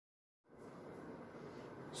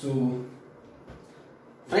So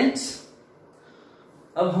friends,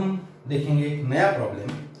 अब हम देखेंगे एक नया प्रॉब्लम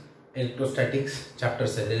इलेक्ट्रोस्टैटिक्स चैप्टर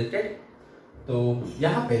से रिलेटेड। तो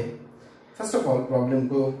यहाँ पे फर्स्ट ऑफ ऑल प्रॉब्लम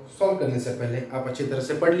को सॉल्व करने से पहले आप अच्छी तरह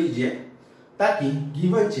से पढ़ लीजिए ताकि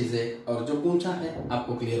गिवन चीजें और जो पूछा है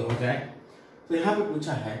आपको क्लियर हो जाए। तो यहाँ पे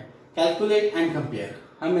पूछा है कैलकुलेट एंड कंपेयर,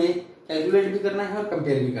 हमें कैलकुलेट भी करना है और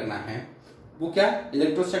कंपेयर भी करना है। वो क्या?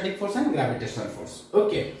 Electrostatic force and gravitational force.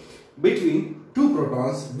 Okay, between two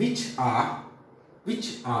protons which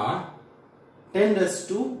are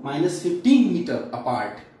 10⁻⁻15 metre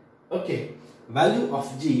apart. Okay, value of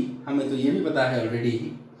g हमें तो ये भी पता है ऑलरेडी,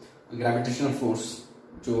 ग्रेविटेशनल फोर्स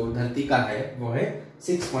जो धरती का है वो है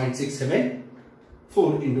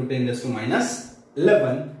 6.674 into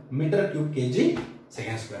 10⁻11 metre cube kg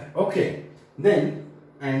second square. Okay, then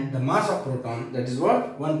and the mass of proton, that is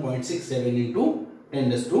what, 1.67 into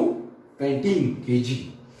 10⁻20 kg.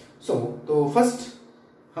 तो फर्स्ट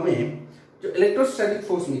हमें जो इलेक्ट्रोस्टैटिक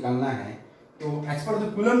फोर्स निकालना है, तो as per the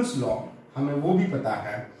Coulomb's law हमें वो भी पता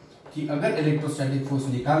है कि अगर इलेक्ट्रोस्टैटिक फोर्स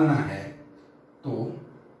निकालना है तो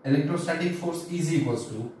electrostatic force is equals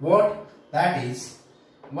to what, that is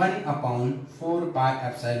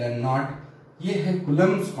 1/4πε0। ये है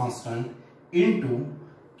Coulomb's constant into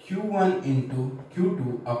Q1 into Q2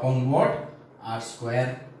 upon what, R square.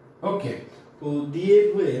 Okay, तो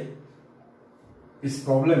दिए हुए इस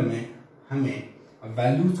प्रॉब्लम में हमें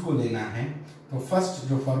वैल्यूज को लेना है। तो फर्स्ट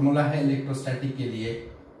जो फॉर्मूला है इलेक्ट्रोस्टैटिक के लिए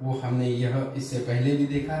वो हमने यह इससे पहले भी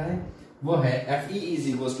देखा है, वो है Fe is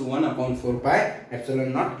equals to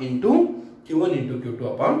 1/4πε0 into Q1 into Q2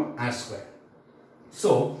 upon R square.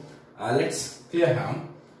 So let's clear हम।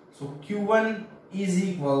 सो Q1 is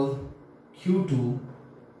equal Q2,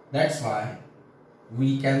 that's why we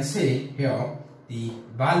can say here the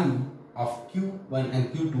value of Q1 and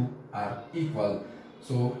Q2 are equal.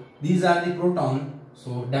 So these are the proton,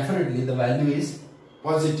 so definitely the value is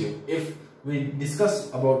positive. If we discuss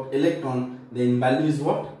about electron, then value is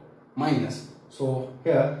what? Minus. So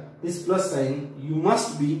here this plus sign you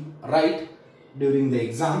must be right during the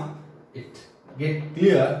exam. It get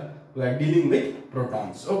clear we are dealing with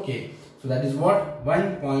protons. Okay, so that is what,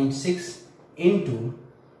 1.6 into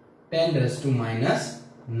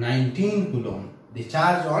 10⁻⁻19 coulomb, the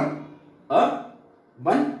charge on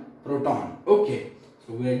one proton. Okay,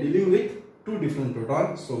 so we are dealing with two different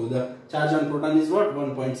protons, so the charge on proton is what,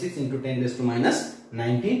 1.6 into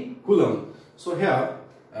 10⁻⁻19 coulomb. So here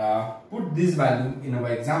put this value in our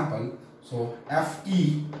example. So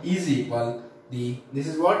Fe is equal, this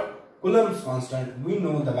is what, Coulomb's constant. We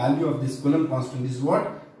know the value of this Coulomb constant is what,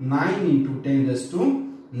 9 into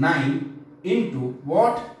 10⁻9 into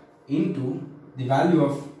what, into the value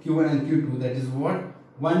of Q1 and Q2, that is what,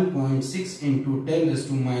 1.6 into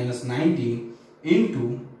 10⁻⁻19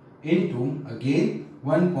 into again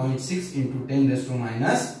 1.6 into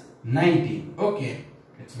 10⁻⁻19. Okay,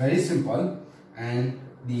 it's very simple. And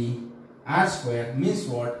the R square means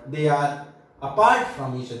what, they are apart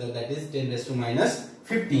from each other, that is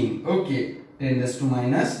 10⁻⁻15. Okay,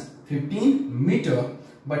 10⁻⁻15 meter,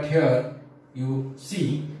 but here you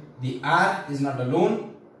see the R is not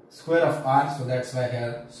alone, square of R, so that's why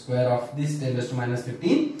here square of this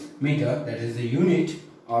 10⁻⁻15 meter, that is the unit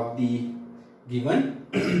of the given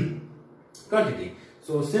quantity.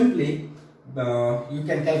 So simply you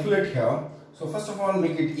can calculate here. So first of all,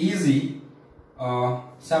 make it easy,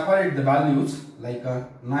 separate the values like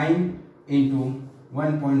 9 into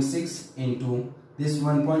 1.6 into this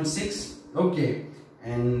 1.6. Okay,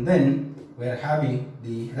 and then we are having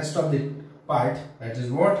the rest of the part, that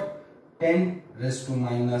is what,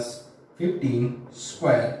 10⁻⁻15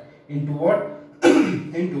 square into what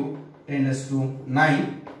into 10⁻⁹,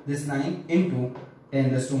 this 9 into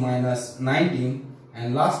 10⁻⁻19,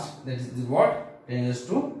 and last, that is the what,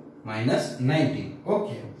 10⁻⁻19.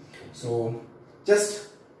 Okay, so just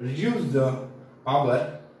reduce the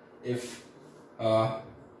power if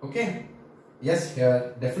okay, yes,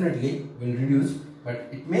 here definitely will reduce, but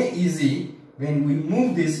it may easy when we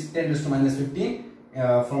move this 10⁻⁻15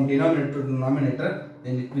 from denominator to denominator,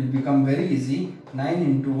 then it will become very easy. 9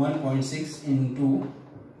 into 1.6 into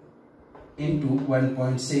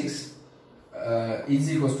 1.6 is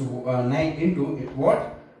equals to 9 into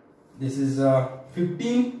what, this is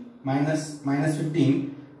 15 minus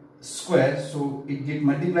 15 square, so it get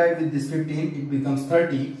multiplied with this 15, it becomes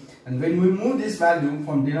 30, and when we move this value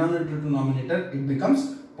from denominator to denominator, it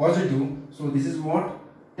becomes positive. So this is what,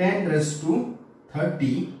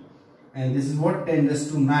 10⁻30, and this is what,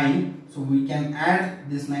 10⁻9. So we can add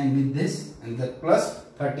this 9 with this, and that plus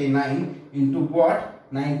 39 into what,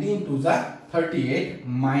 19 to the 38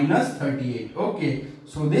 minus 38. Okay,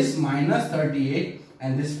 so this minus 38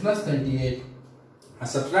 and this plus 38 are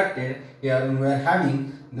subtracted here, and we are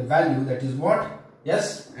having the value that is what?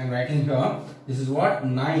 Yes, I am writing here. This is what?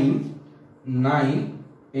 9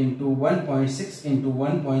 into 1.6 into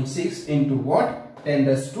 1.6 into what? 10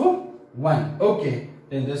 raised to 1. Okay,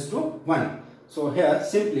 10 raised to 1. So here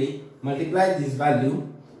simply multiply this value.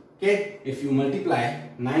 Okay, if you multiply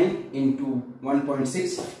 9 into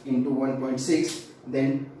 1.6 into 1.6,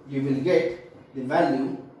 then you will get the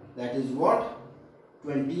value that is what?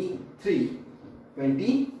 23.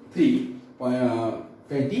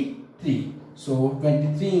 So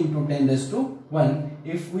 23 into 10 raised to 1.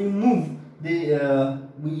 If we move the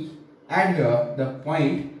we add here the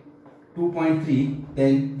point 2.3,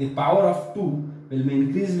 then the power of 2 will be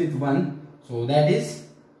increased with 1. So that is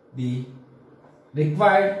the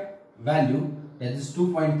required value, that is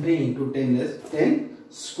 2.3 into 10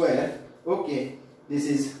 square. Okay, this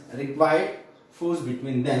is required force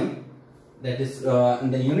between them. That is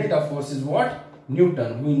and the unit of force is what?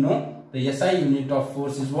 Newton. We know the SI unit of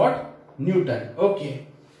force is what? Newton. Okay,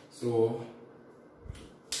 so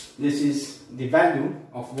this is the value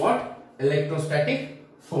of what? Electrostatic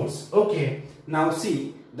force. Okay, now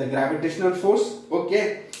see the gravitational force.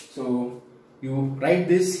 Okay, so you write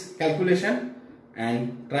this calculation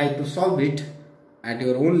and try to solve it at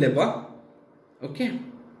your own level. Okay,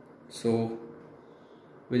 so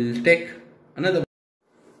we'll take another.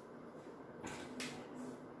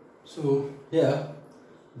 So here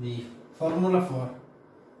the formula for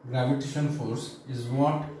gravitational force is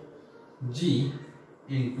what? G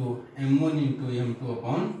into m1 into m2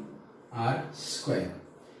 upon r square.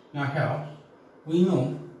 Now here we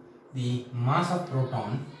know the mass of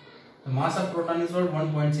proton. The mass of proton is what?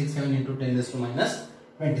 1.67 into 10 raised to minus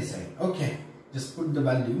 27. Okay, just put the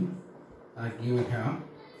value given here.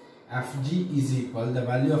 Fg is equal, the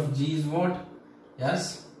value of G is what?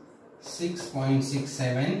 Yes,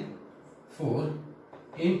 6.674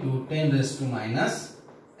 into 10 raised to minus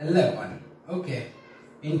 11. Okay,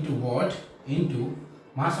 into what? Into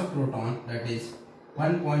mass of proton, that is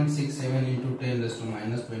 1.67 into 10 raised to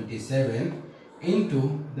minus 27,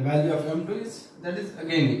 into the value of m2 is, that is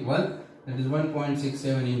again equal, that is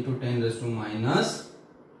 1.67 into 10 raised to minus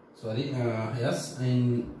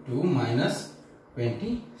into minus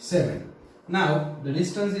 27. Now the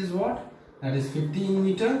distance is what? That is 15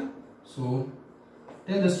 meter. So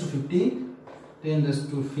 10 raised to 15, 10 raised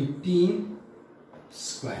to 15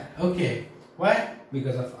 square. Okay, why?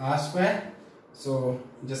 Because of r square. So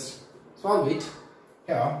just solve it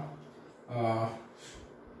here.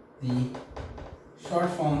 The short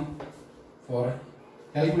form for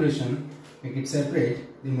calculation, make it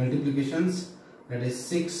separate. The multiplications, that is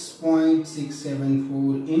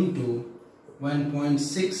 6.674 into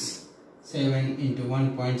 1.67 into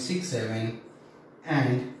 1.67,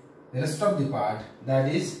 and the rest of the part, that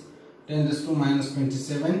is 10 raised to minus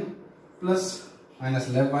 27 plus minus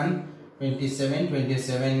 11,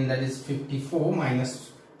 27, that is 54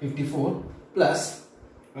 minus 54 plus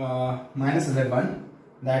minus 11,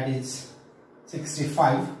 that is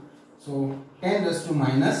 65. So 10 raised to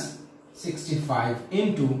minus 65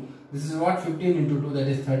 into, this is what? 15 into 2, that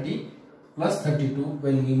is 30, plus 32.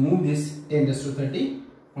 When we move this 10 raised to 30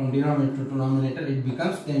 from denominator to denominator, it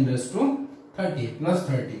becomes 10 raised to 30 plus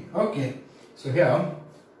 30. Okay, so here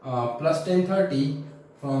plus 10 30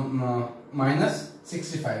 from minus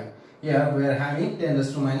 65. Here we are having 10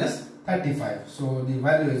 raised to minus 35. So the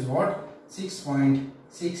value is what?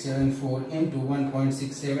 6.674 into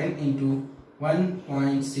 1.67 into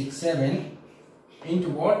 1.67 into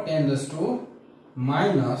what? 10 raised to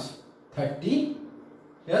minus 30.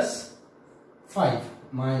 Yes, 5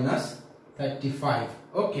 minus 35.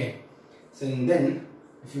 Okay, so then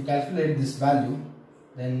if you calculate this value,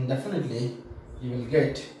 then definitely you will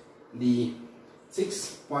get the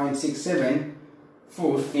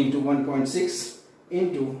 6.674 into 1.6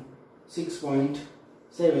 into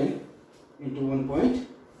 6.7 into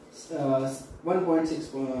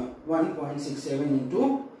 1.67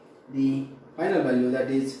 into the final value,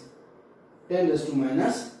 that is 10 raised to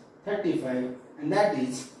minus 35, and that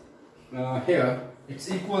is here it's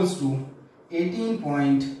equals to 18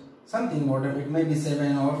 point something, whatever it may be,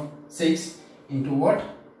 7 or 6 into what?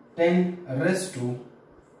 10 raised to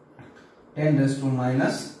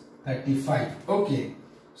minus 35. Okay,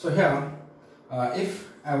 so here if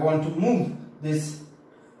I want to move this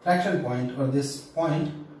fraction point or this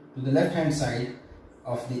point to the left hand side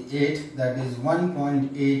of the 8, that is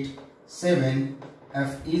 1.87,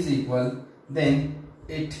 F is equal, then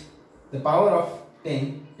the power of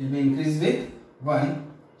 10 will be increased with 1.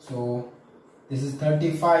 So this is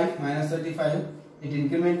 35 minus 35, it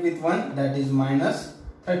increment with 1, that is minus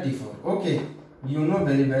 34. Okay, you know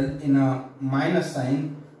very well, in a minus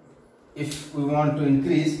sign, if we want to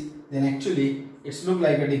increase, then actually it's look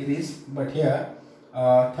like a decrease, but here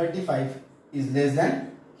 35 is less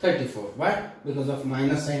than 34. Why? Because of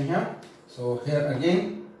minus sign here. So here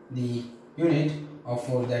again the unit of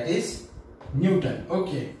force, that is Newton.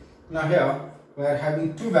 Okay, now here we are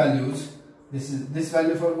having two values. This is this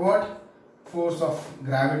value for what? Force of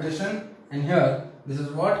gravitation, and here this is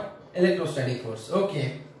what? Electrostatic force.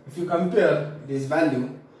 Okay, if you compare this value,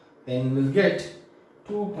 then you will get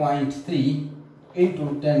 2.3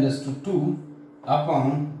 into 10 raised to 2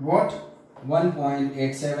 upon what?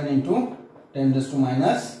 1.87 into 10 raised to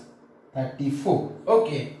minus 34.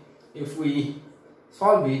 Okay, if we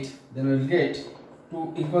solve it, then we will get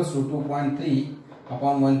 2 equals to 2.3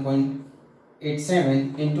 upon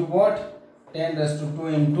 1.87 into what? 10 raised to 2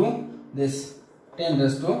 into this 10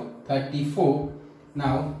 raised to 34.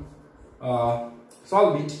 Now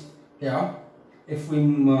solve it here. If we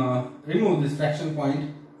remove this fraction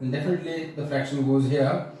point, then definitely the fraction goes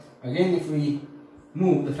here. Again, if we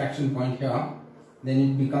move the fraction point here, then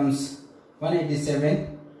it becomes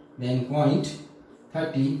 187, then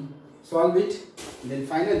 0.30. Solve it, then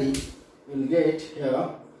finally we will get here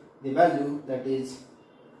the value that is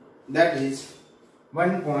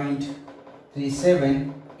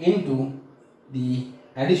 1.37 into the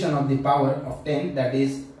addition of the power of 10, that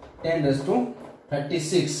is 10 raised to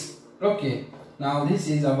 36. Okay, now this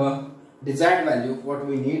is our desired value, what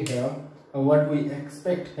we need here, or what we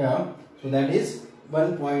expect here. So that is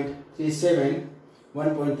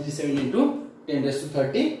 1.37 into 10 raised to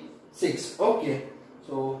 36. Okay,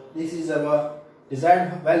 so this is our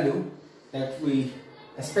desired value that we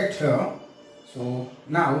expect here. So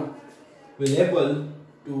now we'll able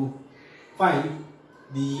to find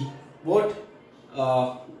the what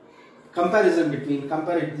comparison between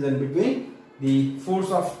the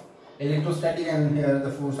force of electrostatic and here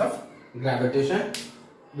the force of gravitation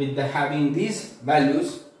with the having these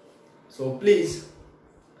values. So please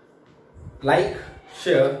like,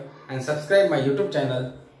 share and subscribe my YouTube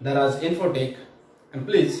channel Dharaz Infotech, and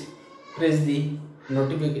please press the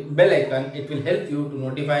bell icon. It will help you to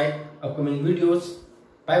notify upcoming videos.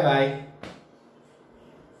 Bye bye.